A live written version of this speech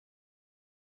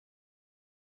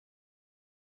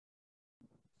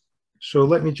So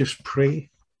let me just pray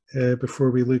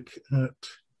before we look at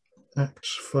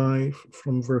Acts 5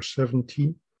 from verse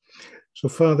 17. So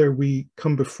Father, we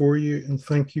come before you and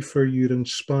thank you for your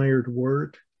inspired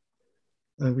word.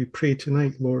 And we pray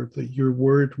tonight, Lord, that your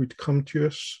word would come to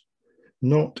us,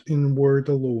 not in word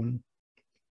alone,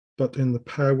 but in the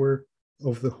power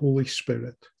of the Holy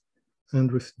Spirit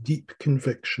and with deep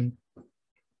conviction.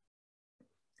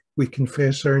 We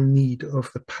confess our need of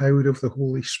the power of the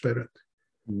Holy Spirit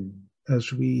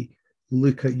as we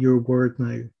look at your word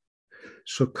now.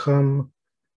 So come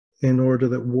in order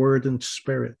that word and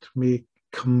spirit may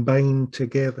combine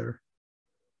together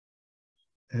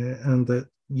and that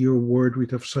your word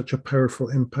would have such a powerful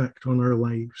impact on our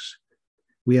lives.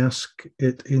 We ask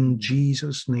it in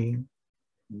Jesus' name.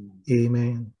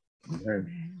 Amen.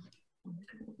 Amen.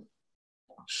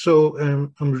 So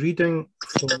I'm reading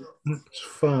from Acts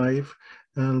 5,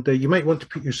 and you might want to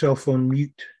put yourself on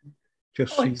mute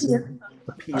just so you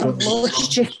appear on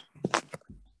Lost you.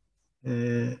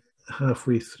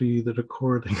 halfway through the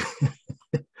recording.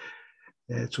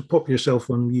 So pop yourself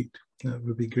on mute. That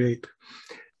would be great.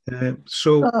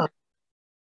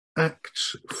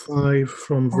 Acts 5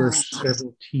 from verse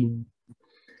 17.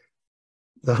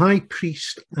 The high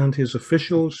priest and his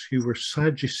officials, who were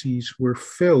Sadducees, were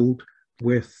filled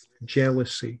with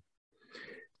jealousy.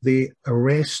 They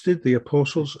arrested the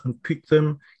apostles and put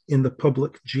them in the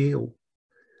public jail.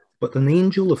 But an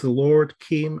angel of the Lord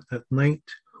came at night,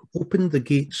 opened the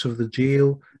gates of the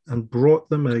jail, and brought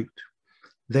them out.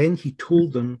 Then he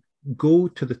told them, "Go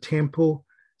to the temple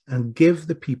and give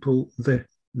the people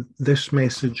this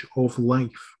message of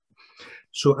life."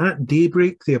 So at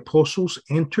daybreak, the apostles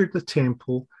entered the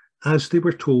temple as they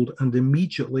were told and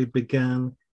immediately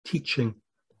began teaching.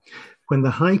 When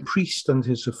the high priest and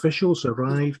his officials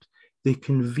arrived, they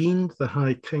convened the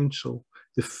high council,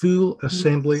 the full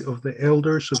assembly of the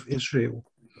elders of Israel.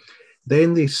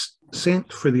 Then they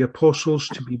sent for the apostles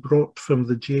to be brought from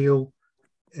the jail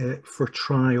for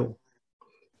trial.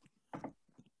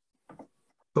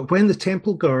 But when the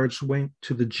temple guards went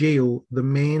to the jail, the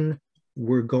men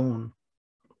were gone.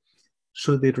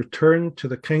 So they returned to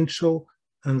the council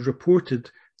and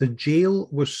reported the jail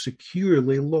was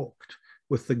securely locked,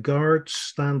 with the guards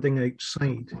standing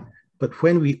outside. But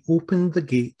when we opened the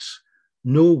gates,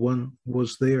 no one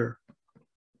was there.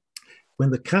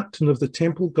 When the captain of the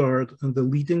temple guard and the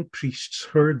leading priests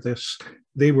heard this,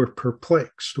 they were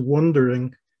perplexed,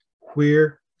 wondering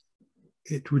where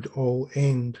it would all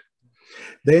end.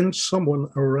 Then someone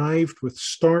arrived with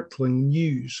startling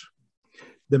news.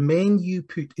 "The men you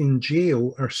put in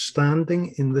jail are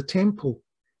standing in the temple,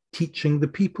 teaching the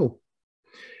people."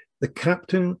 The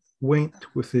captain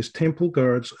went with his temple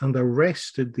guards and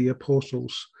arrested the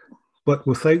apostles, but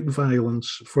without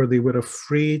violence, for they were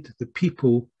afraid the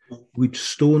people would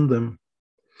stone them.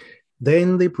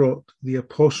 Then they brought the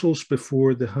apostles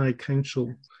before the high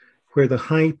council, where the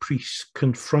high priest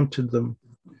confronted them.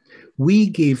 "We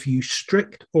gave you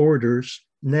strict orders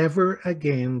never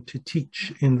again to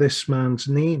teach in this man's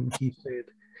name," he said.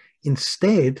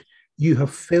 "Instead, you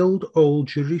have filled all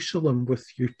Jerusalem with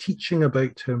your teaching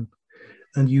about him,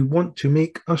 and you want to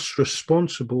make us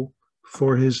responsible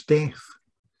for his death."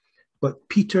 But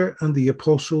Peter and the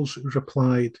apostles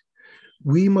replied,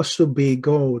 "We must obey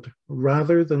God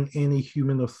rather than any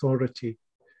human authority.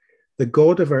 The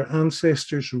God of our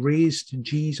ancestors raised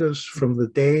Jesus from the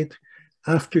dead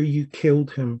after you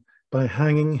killed him by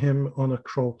hanging him on a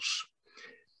cross.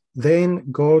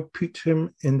 Then God put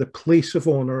him in the place of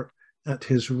honor at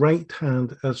his right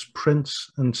hand as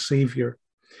Prince and Savior.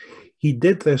 He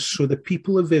did this so the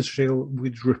people of Israel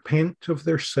would repent of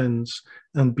their sins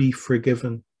and be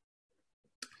forgiven.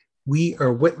 We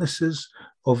are witnesses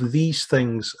of these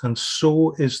things, and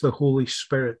so is the Holy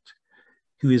Spirit,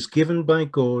 who is given by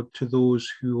God to those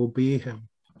who obey him."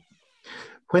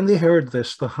 When they heard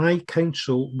this, the high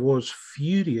council was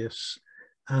furious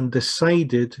and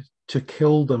decided to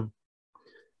kill them.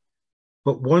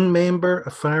 But one member, a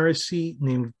Pharisee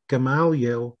named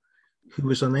Gamaliel, who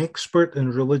was an expert in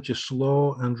religious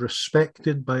law and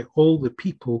respected by all the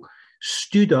people,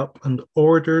 stood up and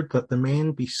ordered that the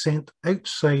men be sent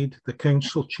outside the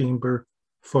council chamber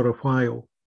for a while.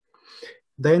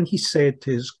 Then he said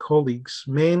to his colleagues,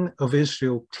 "Men of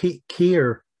Israel, take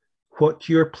care what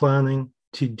you're planning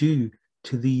to do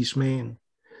to these men.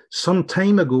 Some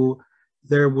time ago,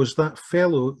 there was that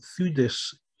fellow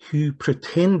Theudas who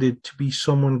pretended to be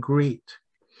someone great.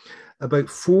 About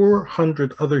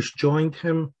 400 others joined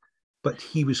him, but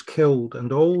he was killed,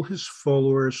 and all his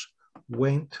followers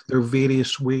went their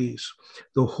various ways.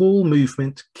 The whole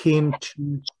movement came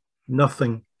to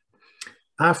nothing.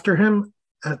 After him,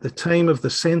 At the time of the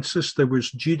census, there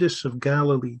was Judas of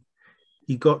Galilee.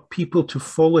 He got people to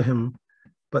follow him,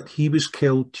 but he was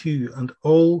killed too, and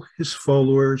all his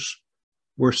followers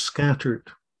were scattered.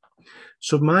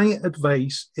 So my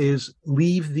advice is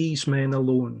leave these men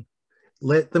alone.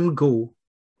 Let them go.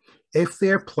 If they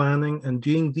are planning and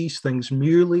doing these things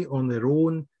merely on their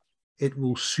own, it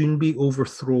will soon be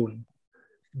overthrown.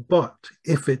 But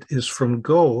if it is from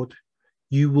God,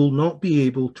 you will not be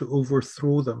able to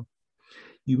overthrow them.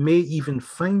 You may even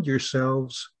find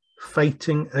yourselves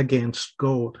fighting against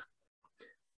God.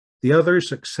 The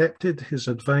others accepted his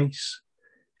advice.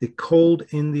 They called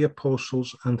in the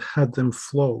apostles and had them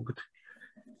flogged.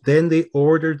 Then they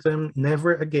ordered them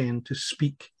never again to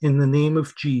speak in the name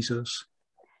of Jesus,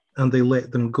 and they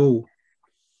let them go.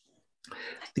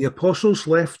 The apostles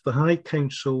left the high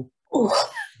council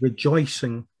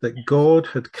rejoicing that God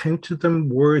had counted them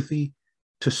worthy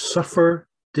to suffer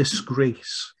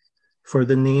disgrace for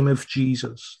the name of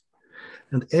Jesus.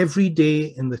 And every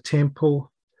day in the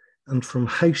temple and from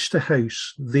house to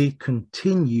house, they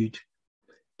continued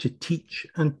to teach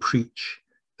and preach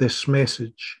this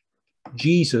message: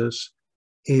 Jesus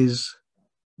is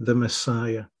the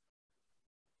Messiah.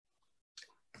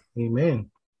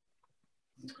 Amen.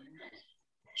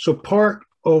 So part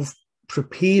of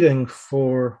preparing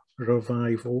for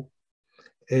revival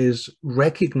is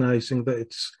recognizing that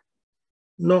it's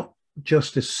not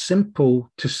just as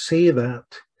simple to say that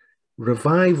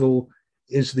revival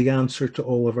is the answer to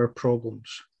all of our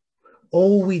problems.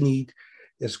 All we need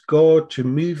is God to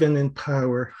move in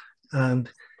power, and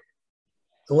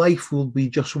life will be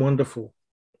just wonderful.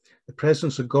 The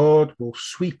presence of God will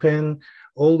sweep in.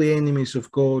 All the enemies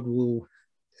of God will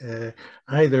they'll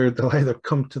either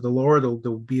come to the Lord or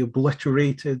they'll be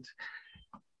obliterated.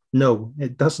 No,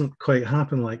 it doesn't quite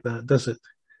happen like that, does it?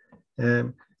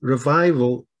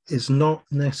 Revival is not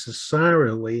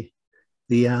necessarily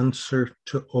the answer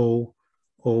to all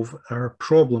of our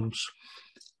problems.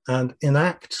 And in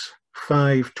Acts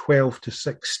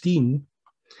 5:12-16,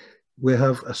 we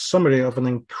have a summary of an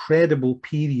incredible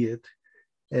period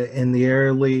in the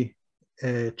early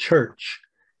church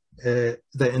that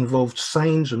involved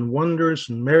signs and wonders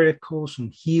and miracles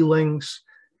and healings,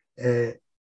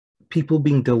 people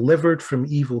being delivered from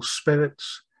evil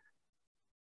spirits,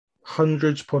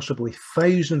 hundreds, possibly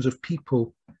thousands of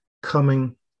people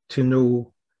coming to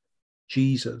know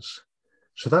Jesus.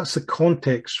 So that's the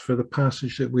context for the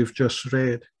passage that we've just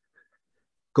read.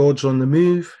 God's on the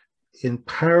move in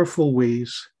powerful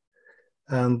ways,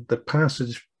 and the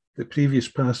previous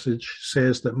passage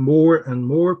says that more and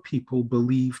more people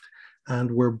believed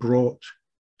and were brought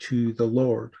to the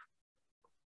Lord.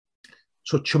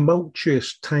 So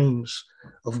tumultuous times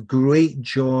of great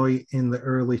joy in the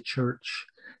early church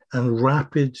and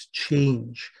rapid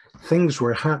change. Things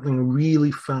were happening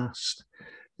really fast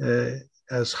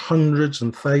as hundreds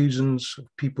and thousands of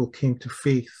people came to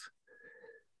faith.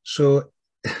 So,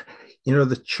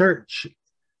 the church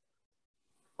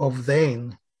of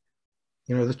then,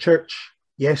 the church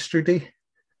yesterday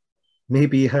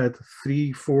maybe had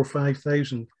 3,000, 4,000,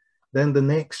 5,000. Then the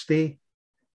next day,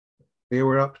 they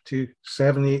were up to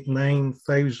 7,000, 8,000,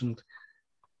 9,000.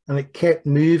 And it kept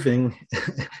moving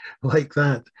like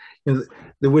that.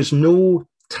 There was no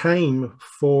time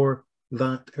for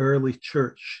that early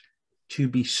church to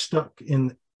be stuck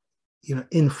in,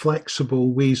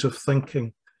 inflexible ways of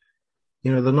thinking.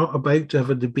 They're not about to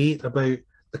have a debate about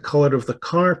the color of the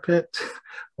carpet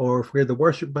or where the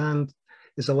worship band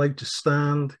is allowed to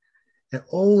stand. And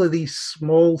all of these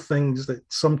small things that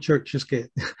some churches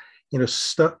get,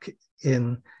 stuck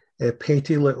in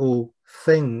petty little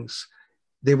things,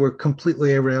 they were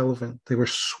completely irrelevant. They were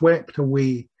swept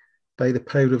away by the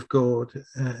power of God.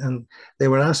 And they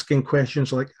were asking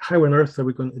questions like, how on earth are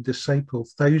we going to disciple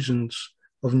thousands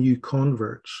of new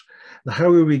converts? And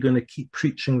how are we going to keep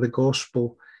preaching the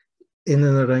gospel in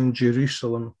and around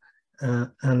Jerusalem?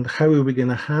 And how are we going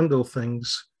to handle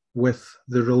things with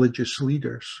the religious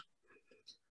leaders?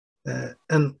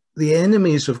 And the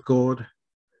enemies of God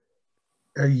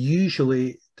are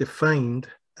usually defined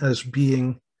as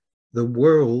being the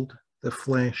world, the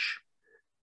flesh,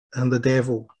 and the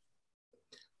devil.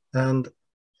 And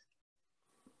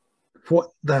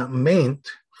what that meant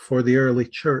for the early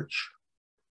church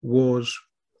was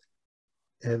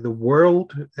the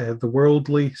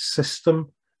worldly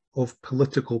system of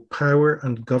political power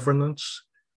and governance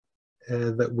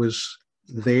that was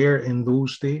there in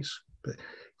those days. But,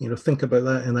 think about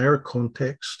that in our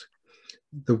context.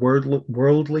 The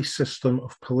worldly system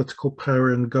of political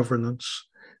power and governance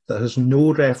that has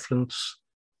no reference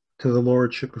to the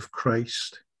Lordship of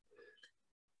Christ.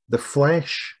 The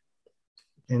flesh,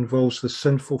 involves the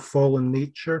sinful fallen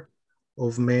nature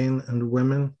of men and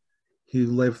women who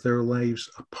live their lives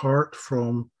apart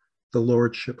from the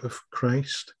lordship of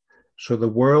Christ. So the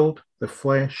world, the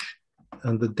flesh,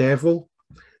 and the devil.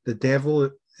 The devil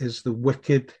is the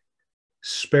wicked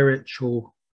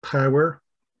spiritual power,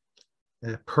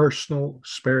 personal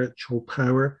spiritual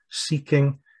power,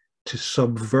 seeking to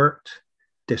subvert,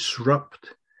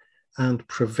 disrupt, and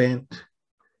prevent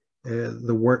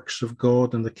the works of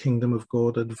God and the kingdom of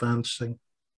God advancing.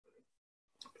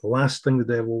 The last thing the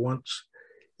devil wants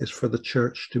is for the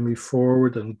church to move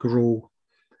forward and grow.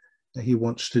 He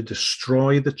wants to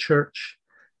destroy the church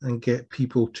and get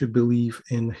people to believe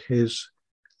in his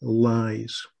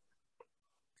lies.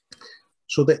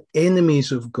 So the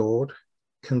enemies of God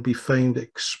can be found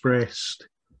expressed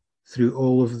through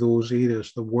all of those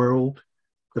areas: the world,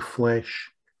 the flesh,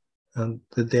 and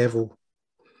the devil.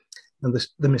 And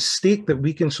the mistake that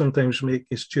we can sometimes make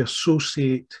is to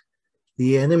associate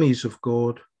the enemies of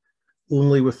God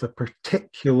only with a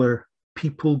particular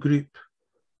people group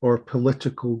or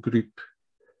political group.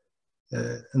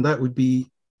 And that would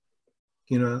be,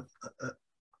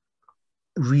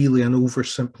 really an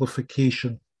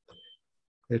oversimplification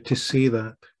to say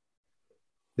that.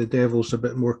 The devil's a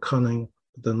bit more cunning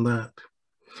than that.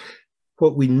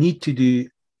 What we need to do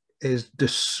is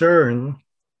discern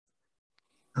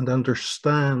and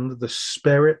understand the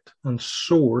spirit and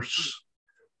source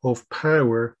of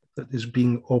power that is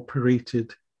being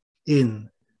operated in,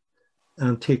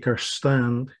 and take our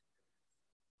stand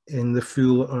in the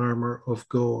full armor of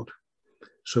God.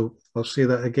 So I'll say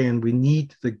that again. We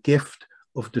need the gift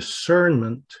of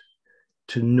discernment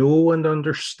to know and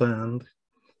understand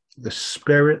the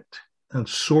spirit and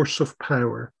source of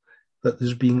power that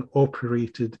is being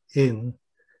operated in,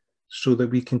 so that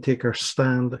we can take our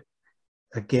stand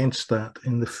against that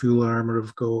in the full armor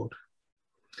of God.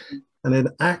 And in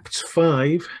Acts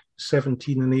 5,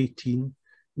 17 and 18,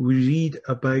 we read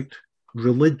about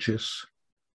religious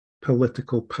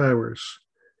political powers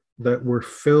that were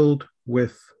filled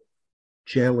with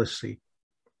jealousy.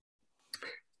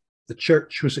 The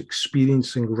church was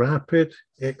experiencing rapid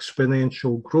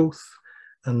exponential growth,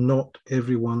 and not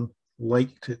everyone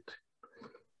liked it.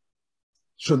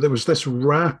 So there was this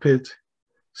rapid,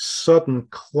 sudden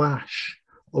clash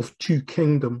of two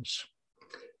kingdoms,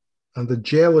 and the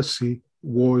jealousy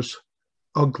was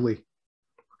ugly.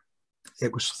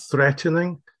 It was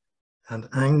threatening and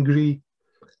angry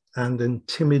and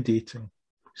intimidating,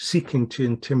 seeking to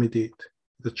intimidate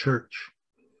the church.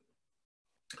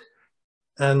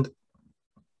 And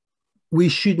we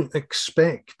shouldn't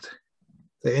expect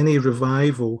that any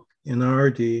revival in our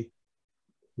day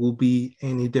will be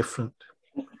any different.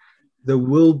 There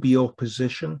will be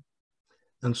opposition,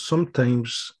 and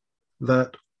sometimes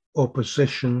that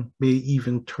opposition may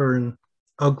even turn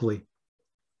ugly.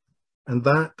 And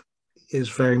that is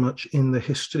very much in the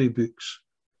history books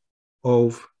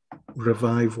of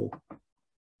revival.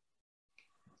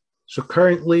 So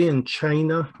currently in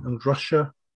China and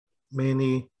Russia,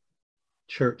 many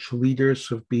church leaders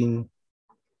have been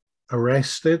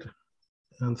arrested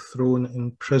and thrown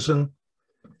in prison.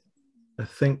 I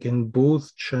think in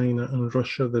both China and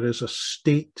Russia, there is a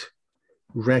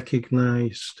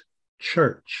state-recognized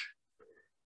church,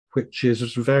 which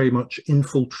is very much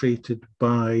infiltrated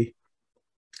by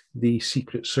the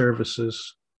secret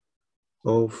services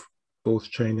of both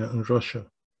China and Russia.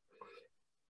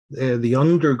 The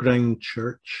underground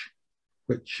church,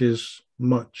 which is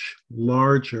much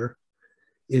larger,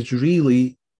 is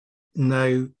really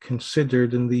now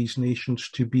considered in these nations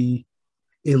to be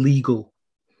illegal.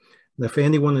 And if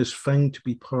anyone is found to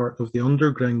be part of the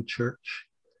underground church,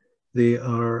 they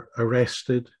are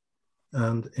arrested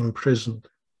and imprisoned.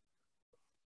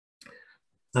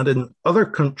 And in other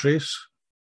countries,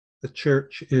 the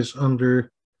church is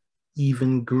under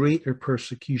even greater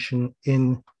persecution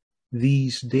in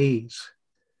these days.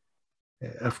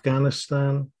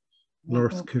 Afghanistan,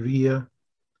 North Korea,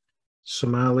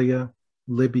 Somalia,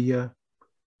 Libya,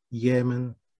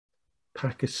 Yemen,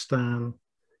 Pakistan,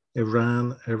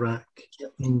 Iran, Iraq,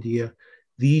 India.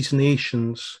 These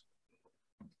nations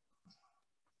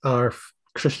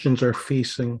Christians are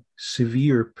facing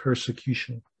severe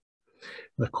persecution.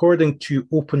 According to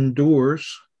Open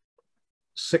Doors,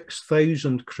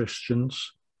 6,000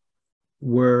 Christians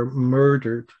were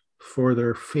murdered for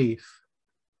their faith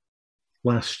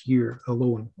last year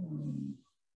alone.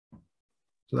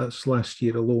 So that's last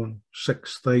year alone,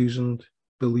 6,000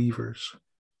 believers.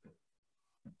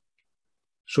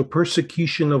 So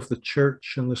persecution of the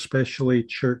church, and especially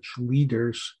church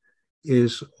leaders,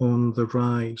 is on the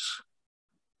rise.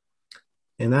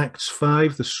 In Acts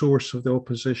 5, the source of the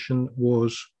opposition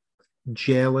was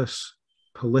jealous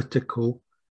political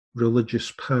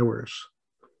religious powers.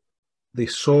 They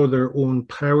saw their own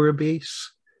power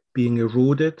base being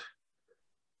eroded,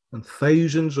 and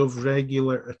thousands of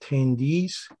regular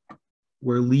attendees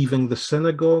were leaving the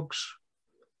synagogues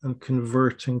and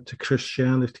converting to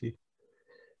Christianity.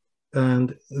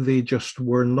 And they just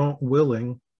were not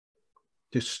willing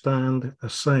to stand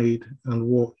aside and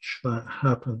watch that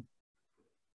happen.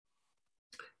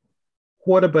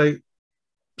 What about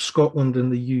Scotland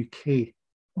and the UK?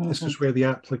 This is where the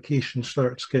application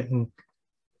starts getting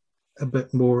a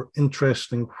bit more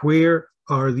interesting. Where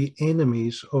are the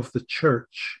enemies of the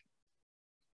church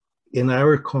in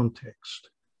our context?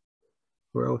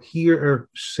 Well, here are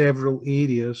several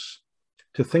areas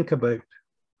to think about.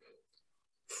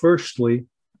 Firstly,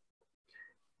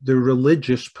 the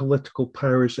religious political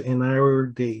powers in our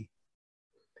day.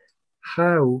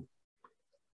 How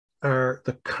are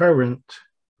the current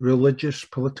religious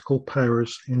political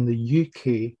powers in the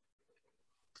UK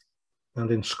and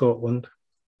in Scotland,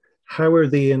 how are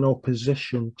they in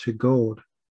opposition to God?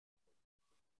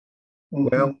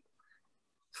 Well,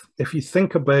 if you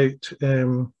think about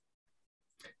the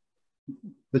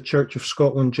Church of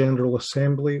Scotland General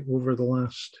Assembly over the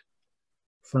last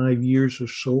 5 years or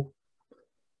so,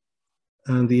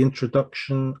 and the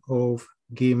introduction of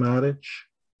gay marriage,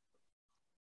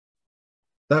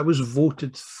 that was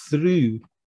voted through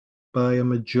by a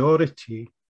majority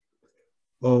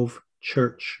of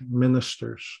church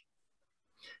ministers.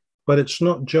 But it's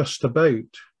not just about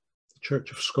the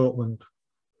Church of Scotland.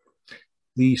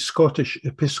 The Scottish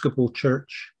Episcopal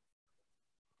Church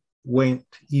went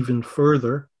even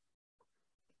further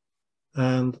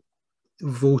and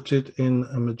voted in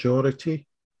a majority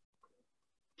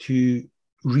to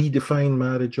redefine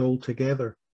marriage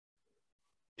altogether,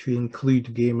 to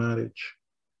include gay marriage.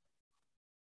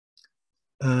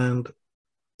 And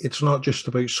it's not just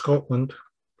about Scotland.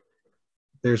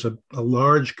 There's a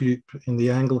large group in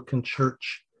the Anglican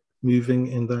Church moving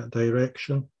in that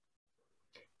direction.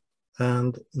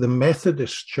 And the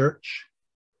Methodist Church,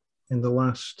 in the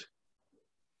last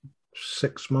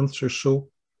 6 months or so,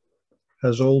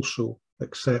 has also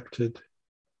accepted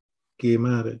gay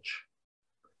marriage.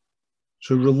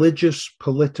 So religious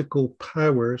political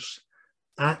powers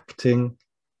acting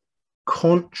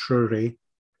contrary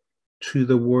to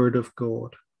the Word of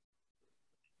God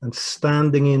and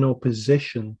standing in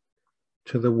opposition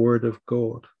to the Word of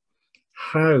God.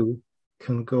 How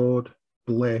can God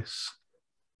bless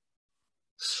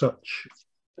such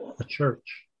a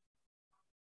church?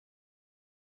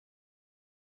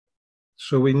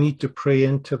 So we need to pray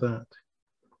into that.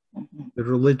 The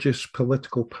religious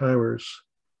political powers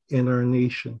in our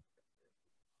nation.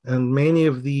 And many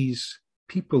of these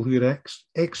people who are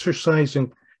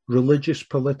exercising religious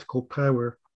political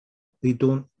power, they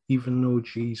don't even know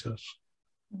Jesus.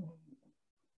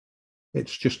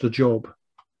 It's just a job.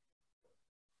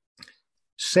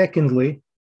 Secondly,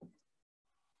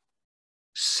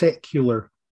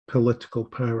 secular political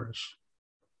powers.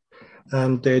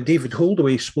 And David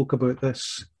Holdaway spoke about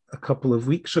this a couple of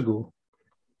weeks ago.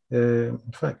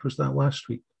 In fact, was that last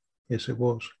week? Yes, it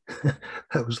was.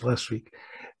 That was last week.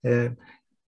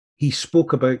 He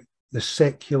spoke about the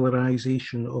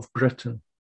secularization of Britain.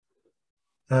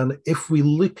 And if we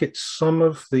look at some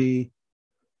of the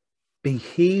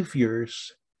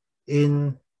behaviors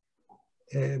within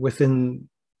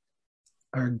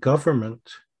our government,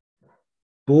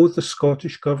 both the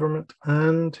Scottish government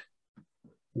and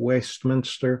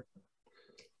Westminster,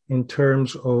 in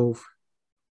terms of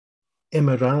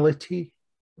immorality,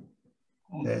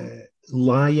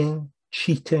 lying,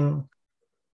 cheating,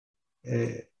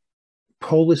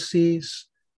 policies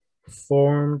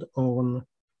formed on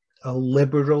a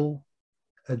liberal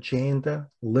agenda,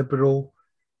 liberal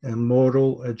and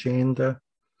moral agenda,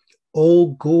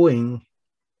 all going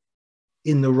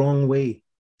in the wrong way,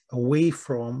 away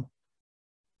from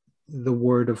the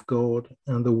Word of God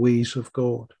and the ways of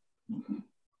God.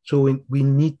 So we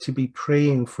need to be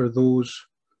praying for those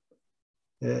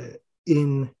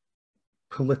in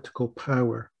political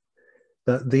power,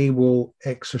 that they will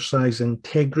exercise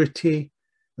integrity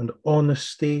and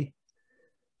honesty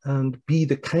and be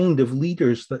the kind of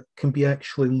leaders that can be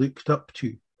actually looked up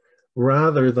to,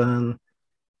 rather than,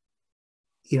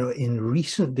 in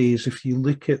recent days, if you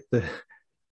look at the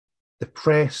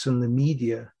press and the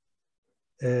media,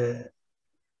 it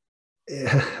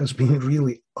has been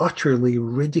really utterly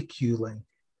ridiculing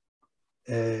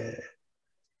the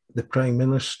Prime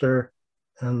Minister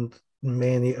and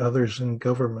many others in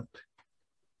government.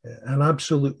 An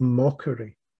absolute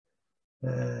mockery.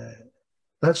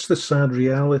 that's the sad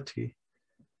reality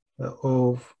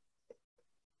of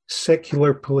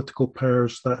secular political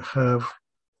powers that have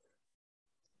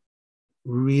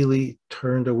really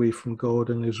turned away from God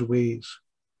and his ways.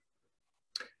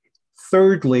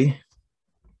 Thirdly,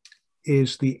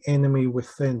 is the enemy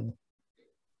within.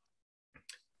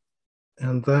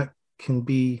 And that can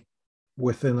be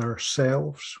within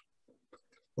ourselves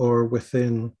or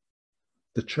within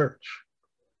the church.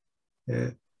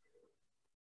 And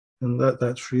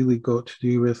that's really got to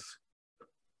do with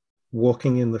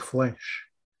walking in the flesh.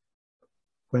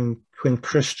 When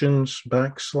Christians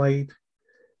backslide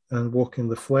and walk in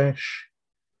the flesh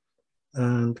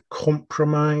and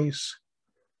compromise,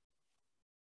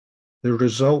 the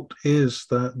result is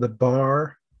that the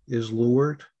bar is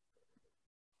lowered.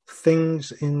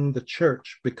 Things in the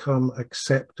church become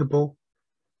acceptable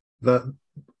that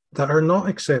are not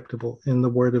acceptable in the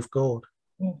Word of God.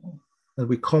 Mm-hmm. And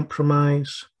we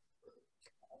compromise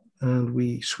and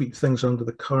we sweep things under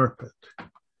the carpet.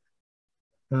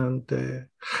 And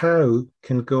how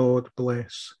can God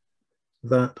bless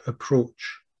that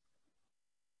approach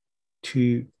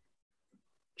to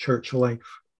church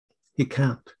life? He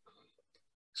can't.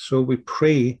 So we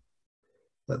pray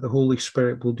that the Holy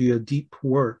Spirit will do a deep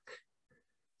work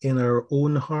in our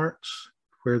own hearts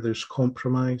where there's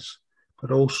compromise,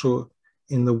 but also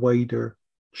in the wider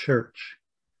church.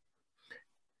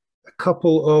 A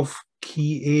couple of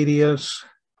key areas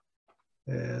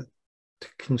to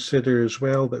consider as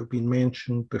well that have been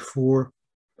mentioned before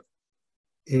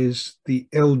is the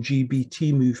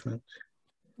LGBT movement,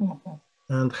 mm-hmm.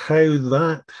 and how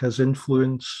that has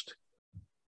influenced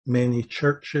many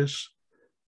churches,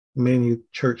 many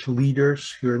church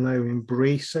leaders who are now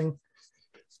embracing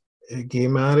gay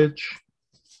marriage,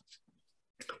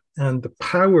 and the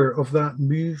power of that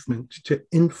movement to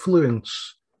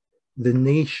influence the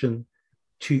nation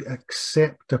to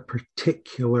accept a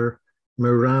particular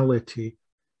morality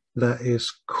that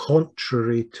is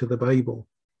contrary to the Bible.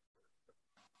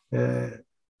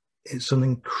 It's an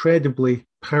incredibly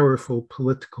powerful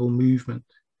political movement.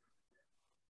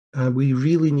 And we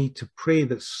really need to pray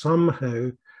that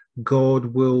somehow God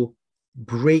will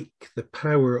break the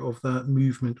power of that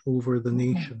movement over the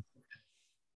nation.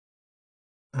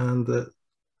 And that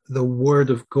the word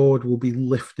of God will be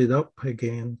lifted up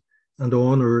again and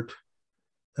honored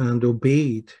and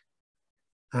obeyed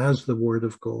as the word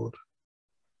of God.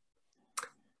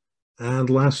 And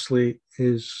lastly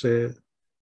is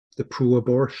the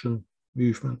pro-abortion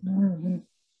movement, mm-hmm.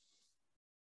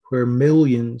 where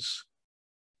millions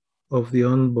of the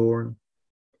unborn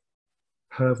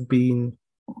have been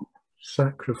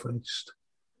sacrificed.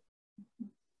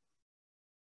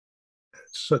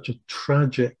 It's such a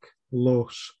tragic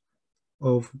loss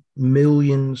of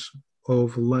millions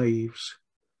of lives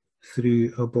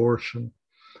through abortion.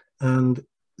 And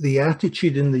the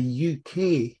attitude in the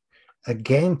UK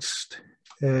against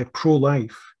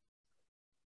pro-life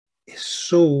is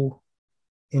so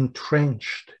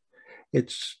entrenched.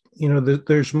 It's,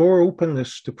 there's more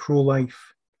openness to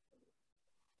pro-life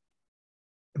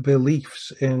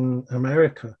beliefs in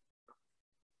America.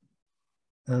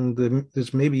 And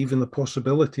there's maybe even the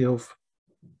possibility of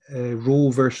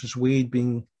Roe versus Wade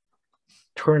being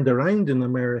turned around in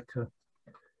America.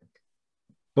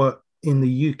 But in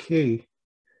the UK,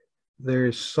 there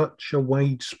is such a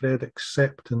widespread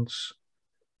acceptance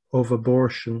of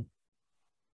abortion,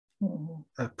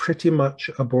 pretty much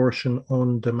abortion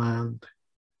on demand.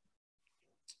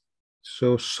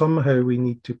 So somehow we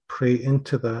need to pray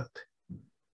into that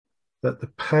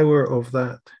the power of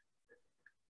that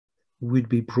would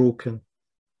be broken.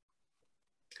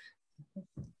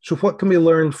 So what can we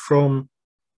learn from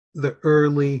the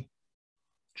early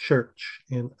church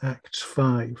in Acts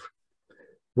 5?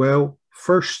 Well,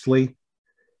 firstly,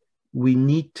 we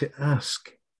need to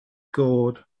ask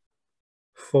God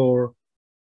for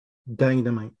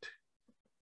dynamite.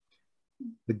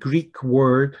 The Greek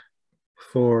word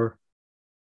for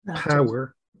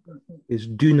power is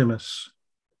dunamis.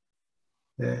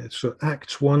 So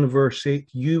Acts 1 verse 8,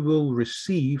 you will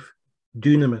receive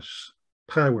dunamis,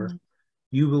 power. Mm-hmm.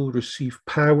 You will receive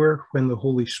power when the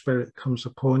Holy Spirit comes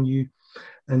upon you,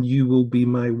 and you will be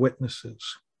my witnesses.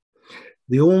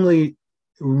 The only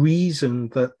reason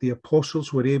that the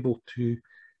apostles were able to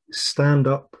stand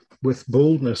up with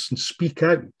boldness and speak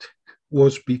out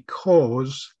was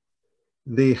because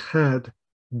they had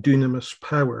dunamis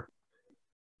power.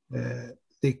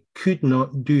 They could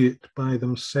not do it by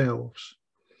themselves.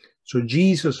 So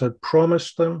Jesus had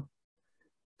promised them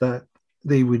that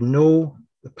they would know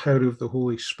the power of the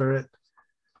Holy Spirit,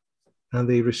 and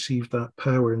they received that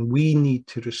power. And we need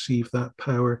to receive that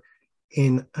power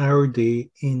in our day,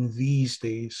 in these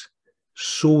days,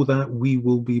 so that we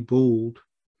will be bold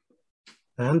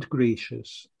and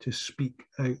gracious to speak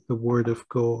out the word of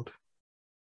God.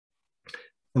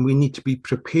 And we need to be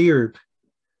prepared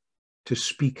to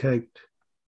speak out,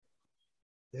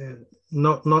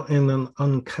 not in an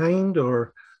unkind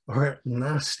or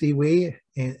nasty way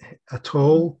at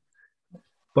all,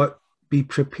 but be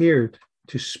prepared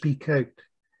to speak out,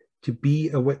 to be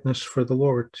a witness for the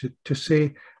Lord, to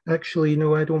say, actually,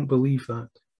 no, I don't believe that.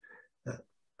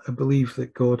 I believe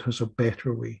that God has a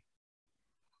better way.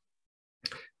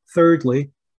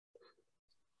 Thirdly,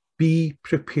 be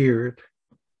prepared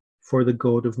for the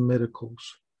God of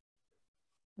miracles.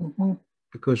 Mm-hmm.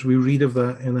 Because we read of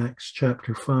that in Acts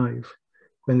chapter 5,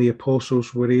 when the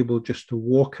apostles were able just to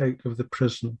walk out of the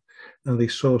prison and they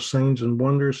saw signs and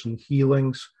wonders and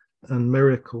healings and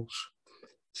miracles.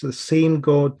 It's the same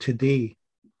God today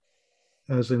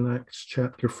as in Acts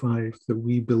chapter 5 that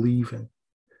we believe in.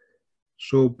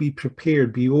 So be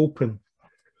prepared, be open,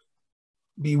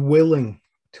 be willing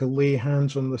to lay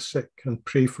hands on the sick and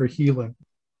pray for healing.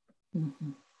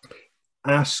 Mm-hmm.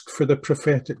 Ask for the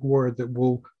prophetic word that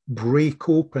will break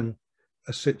open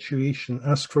a situation.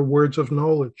 Ask for words of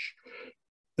knowledge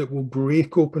that will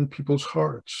break open people's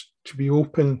hearts to be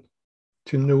open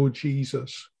to know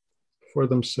Jesus for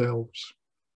themselves.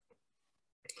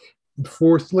 And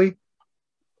fourthly,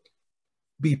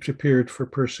 be prepared for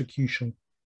persecution,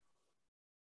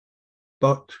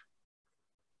 but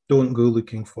don't go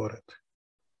looking for it.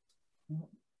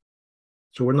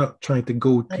 So we're not trying to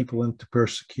goad people into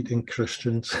persecuting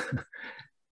Christians,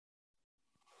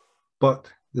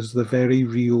 but there's the very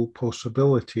real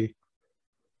possibility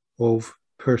of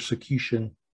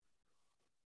persecution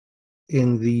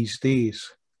in these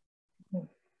days.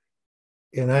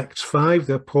 In Acts 5,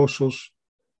 the apostles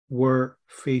were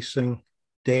facing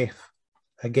death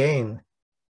again.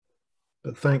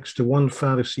 But thanks to one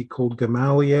Pharisee called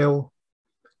Gamaliel,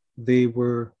 they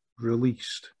were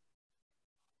released.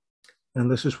 And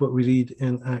this is what we read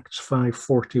in Acts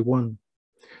 5:41.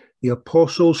 The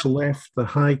apostles left the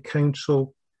high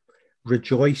council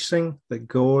rejoicing that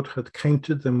God had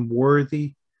counted them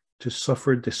worthy to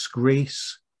suffer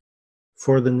disgrace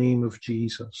for the name of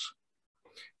Jesus.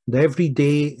 And every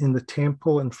day in the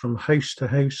temple and from house to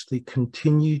house, they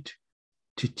continued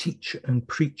to teach and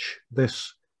preach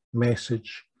this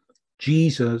message.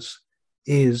 Jesus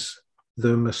is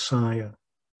the Messiah.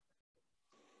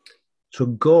 So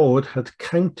God had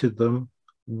counted them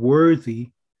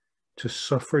worthy to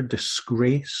suffer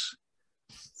disgrace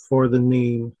for the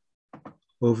name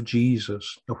of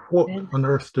Jesus. Now, what on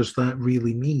earth does that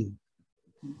really mean?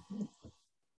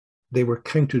 They were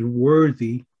counted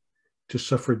worthy to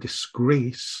suffer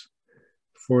disgrace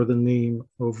for the name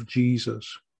of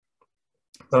Jesus.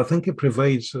 But I think it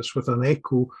provides us with an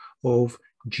echo of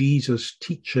Jesus'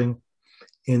 teaching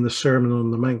in the Sermon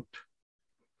on the Mount.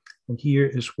 And here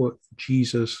is what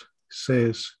Jesus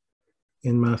says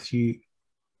in Matthew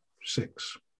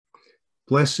 6.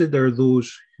 Blessed are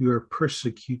those who are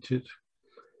persecuted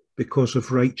because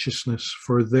of righteousness,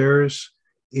 for theirs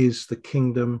is the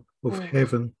kingdom of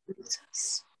heaven.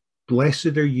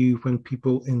 Blessed are you when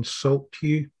people insult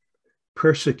you,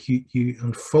 persecute you,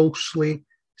 and falsely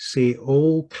say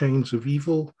all kinds of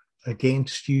evil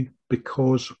against you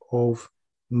because of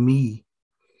me.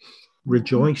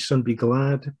 Rejoice and be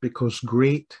glad, because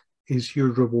great is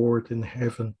your reward in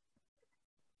heaven.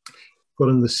 For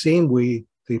in the same way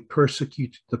they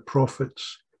persecuted the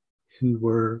prophets who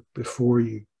were before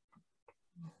you.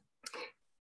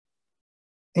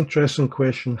 Interesting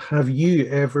question. Have you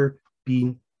ever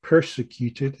been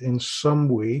persecuted in some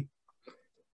way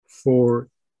for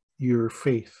your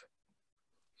faith?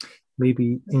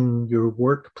 Maybe in your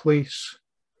workplace,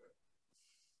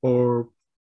 or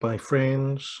by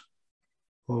friends,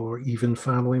 or even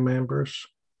family members?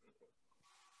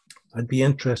 I'd be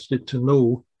interested to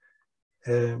know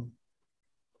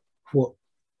what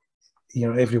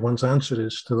everyone's answer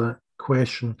is to that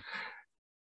question.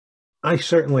 I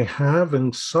certainly have,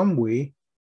 in some way,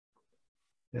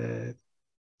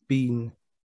 been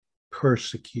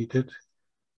persecuted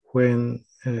when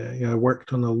I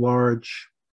worked on a large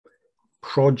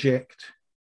project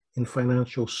in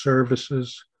financial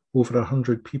services, over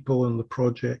 100 people on the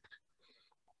project.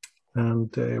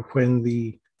 And when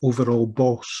the overall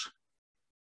boss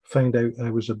found out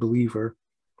I was a believer,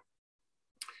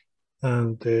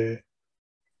 and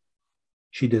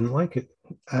she didn't like it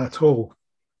at all.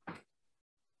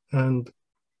 And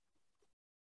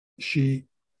she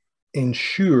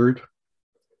ensured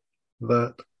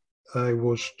that I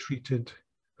was treated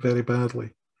very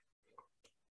badly.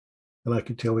 And I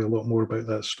could tell you a lot more about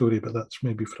that story, but that's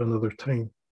maybe for another time.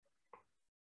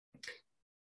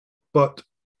 But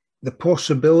the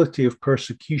possibility of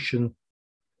persecution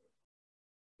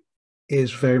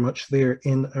is very much there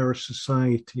in our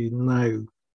society now,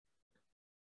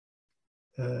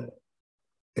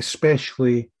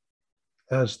 especially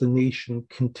as the nation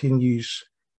continues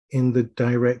in the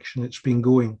direction it's been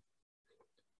going.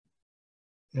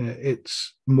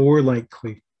 It's more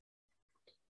likely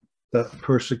that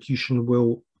persecution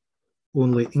will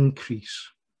only increase.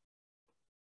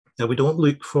 Now, we don't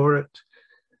look for it,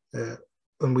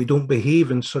 and we don't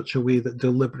behave in such a way that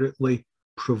deliberately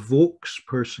provokes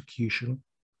persecution,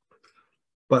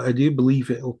 but I do believe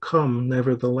it will come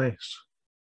nevertheless.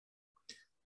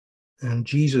 And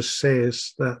Jesus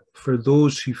says that for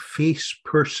those who face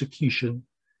persecution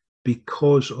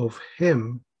because of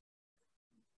him,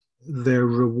 their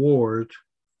reward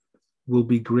will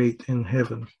be great in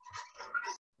heaven.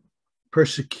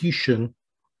 Persecution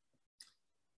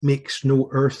makes no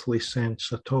earthly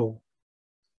sense at all.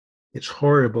 It's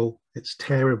horrible, it's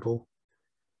terrible,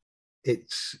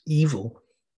 it's evil.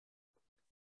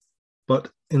 But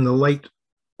in the light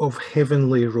of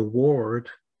heavenly reward,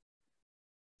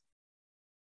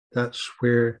 that's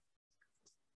where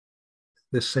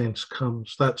the sense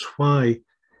comes. That's why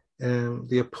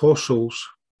the apostles,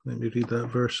 let me read that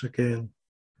verse again.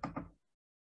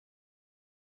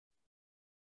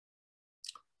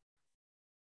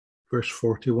 Verse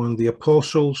 41, the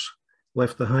apostles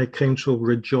left the high council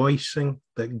rejoicing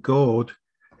that God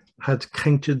had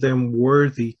counted them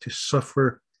worthy to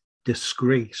suffer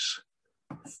disgrace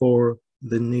for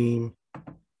the name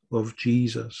of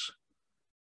Jesus.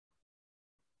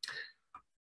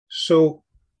 So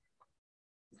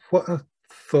what I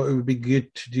thought it would be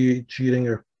good to do during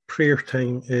our prayer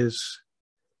time is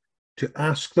to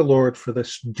ask the Lord for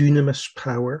this dunamis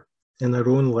power in our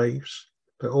own lives,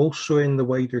 but also in the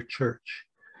wider church.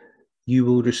 You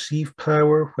will receive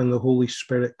power when the Holy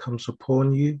Spirit comes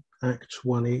upon you, Acts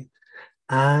 1:8,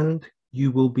 and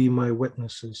you will be my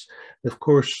witnesses. Of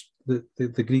course,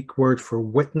 the Greek word for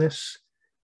witness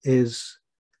is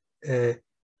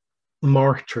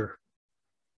martyr.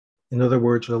 In other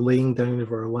words, a laying down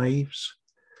of our lives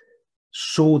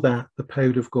so that the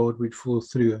power of God would flow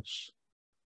through us.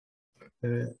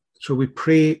 So we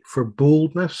pray for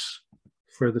boldness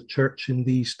for the church in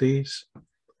these days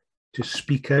to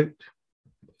speak out.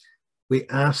 We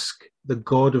ask the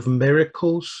God of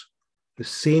miracles, the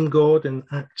same God in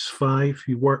Acts 5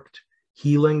 who worked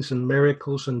healings and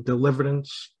miracles and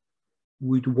deliverance,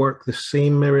 would work the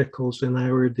same miracles in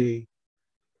our day.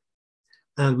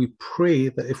 And we pray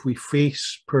that if we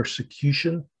face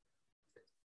persecution,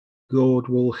 God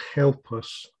will help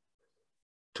us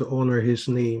to honor his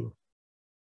name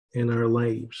in our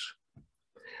lives.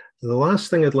 And the last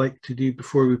thing I'd like to do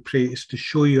before we pray is to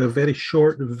show you a very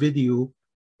short video.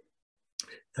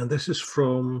 And this is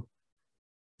from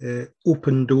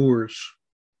Open Doors.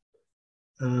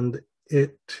 And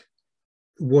it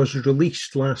was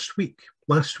released last week.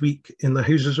 Last week in the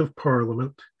Houses of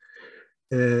Parliament,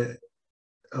 a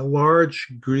large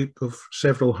group of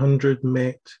several hundred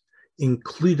met,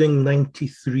 including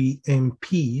 93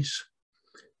 MPs,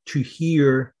 to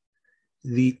hear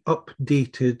the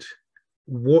updated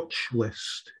watch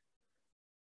list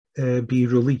be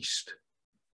released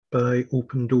by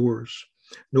Open Doors.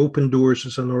 And Open Doors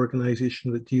is an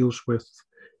organization that deals with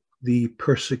the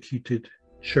persecuted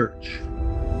church.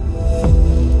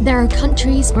 There are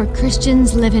countries where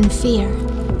Christians live in fear,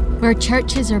 where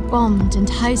churches are bombed and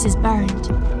houses burned,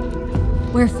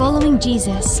 where following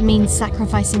Jesus means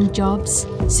sacrificing jobs,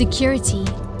 security,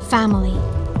 family.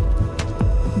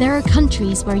 There are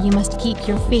countries where you must keep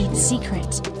your faith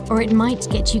secret, or it might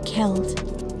get you killed.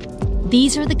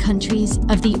 These are the countries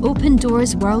of the Open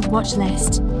Doors World Watch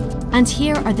List, and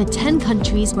here are the 10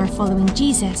 countries where following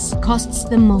Jesus costs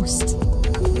the most.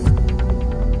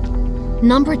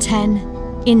 Number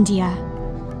 10, India.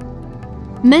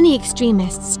 Many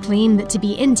extremists claim that to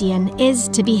be Indian is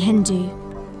to be Hindu.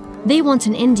 They want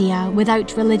an India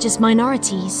without religious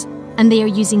minorities, and they are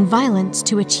using violence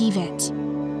to achieve it.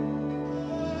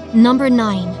 Number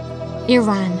 9,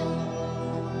 Iran.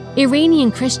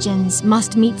 Iranian Christians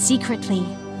must meet secretly.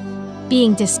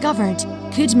 Being discovered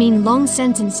could mean long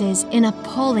sentences in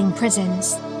appalling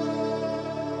prisons.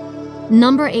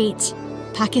 Number 8,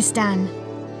 Pakistan.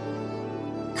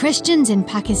 Christians in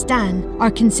Pakistan are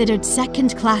considered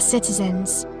second-class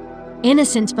citizens.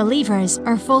 Innocent believers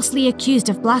are falsely accused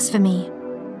of blasphemy.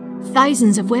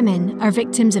 Thousands of women are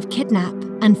victims of kidnap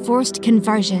and forced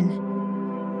conversion.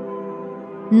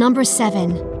 Number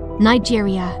 7,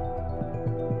 Nigeria.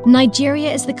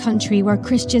 Nigeria is the country where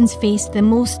Christians face the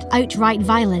most outright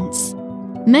violence.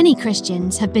 Many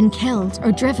Christians have been killed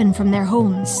or driven from their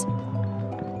homes.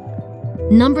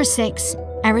 Number 6,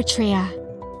 Eritrea.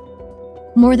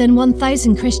 More than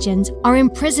 1,000 Christians are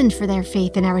imprisoned for their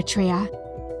faith in Eritrea.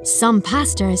 Some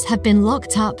pastors have been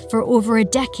locked up for over a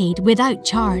decade without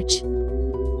charge.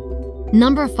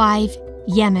 Number 5,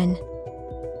 Yemen.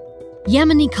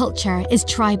 Yemeni culture is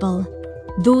tribal.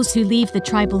 Those who leave the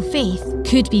tribal faith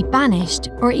could be banished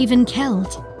or even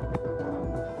killed.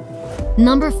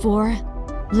 Number 4,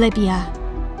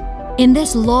 Libya. In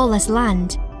this lawless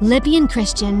land, Libyan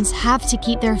Christians have to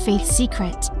keep their faith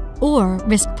secret or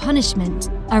risk punishment,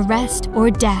 arrest,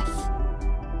 or death.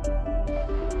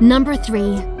 Number 3,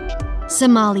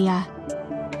 Somalia.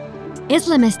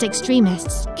 Islamist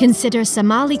extremists consider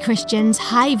Somali Christians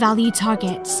high-value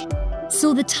targets,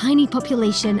 so the tiny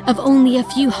population of only a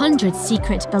few hundred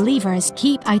secret believers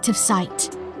keep out of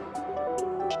sight.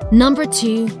 Number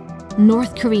 2,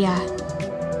 North Korea.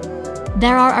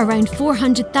 There are around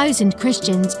 400,000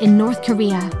 Christians in North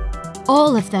Korea.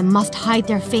 All of them must hide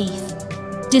their faith.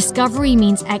 Discovery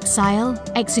means exile,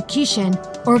 execution,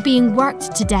 or being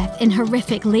worked to death in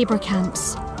horrific labor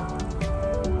camps.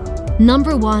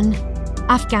 Number 1,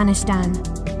 Afghanistan.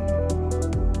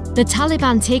 The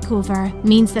Taliban takeover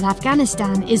means that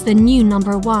Afghanistan is the new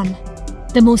number 1,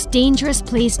 the most dangerous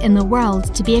place in the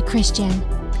world to be a Christian.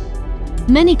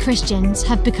 Many Christians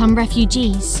have become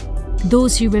refugees.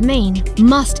 Those who remain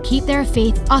must keep their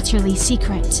faith utterly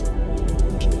secret.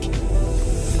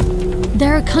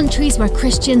 There are countries where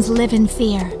Christians live in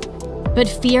fear, but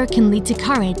fear can lead to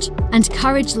courage, and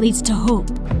courage leads to hope.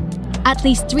 At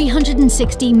least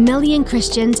 360 million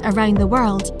Christians around the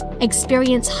world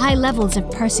experience high levels of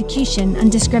persecution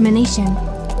and discrimination.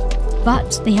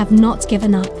 But they have not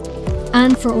given up.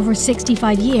 And for over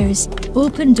 65 years,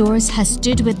 Open Doors has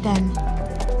stood with them.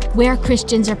 Where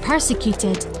Christians are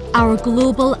persecuted, our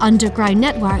global underground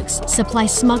networks supply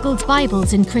smuggled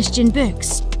Bibles and Christian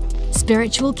books,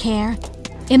 spiritual care,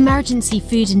 emergency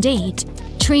food and aid,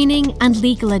 training and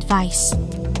legal advice.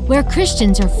 Where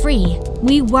Christians are free,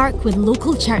 we work with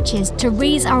local churches to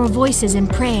raise our voices in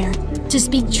prayer, to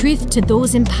speak truth to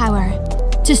those in power,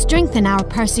 to strengthen our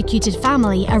persecuted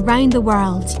family around the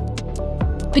world.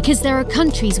 Because there are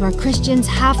countries where Christians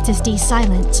have to stay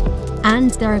silent,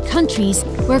 and there are countries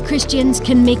where Christians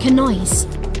can make a noise.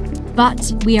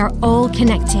 But we are all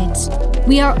connected.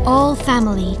 We are all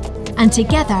family, and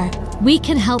together we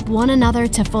can help one another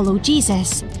to follow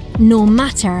Jesus, no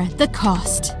matter the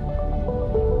cost.